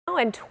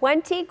and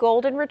 20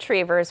 golden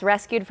retrievers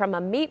rescued from a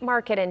meat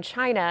market in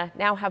China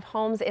now have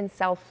homes in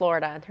South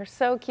Florida. They're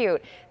so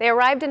cute. They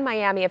arrived in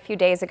Miami a few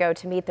days ago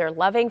to meet their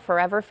loving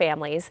forever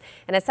families,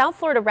 and a South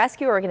Florida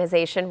rescue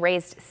organization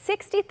raised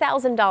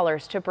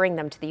 $60,000 to bring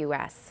them to the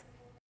U.S.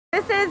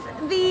 This is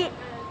the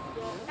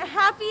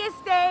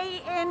happiest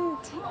day in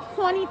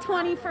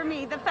 2020 for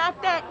me. The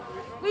fact that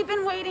we've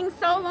been waiting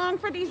so long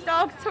for these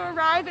dogs to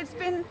arrive. It's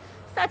been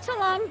such a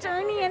long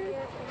journey, and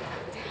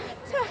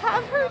to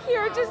have her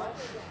here,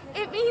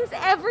 it means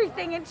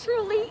everything. It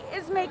truly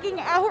is making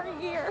our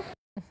year.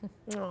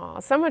 Oh,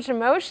 so much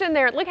emotion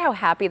there. Look how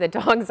happy the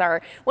dogs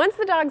are. Once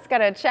the dogs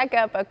got a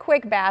checkup, a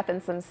quick bath,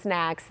 and some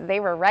snacks, they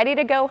were ready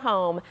to go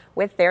home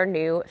with their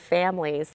new families.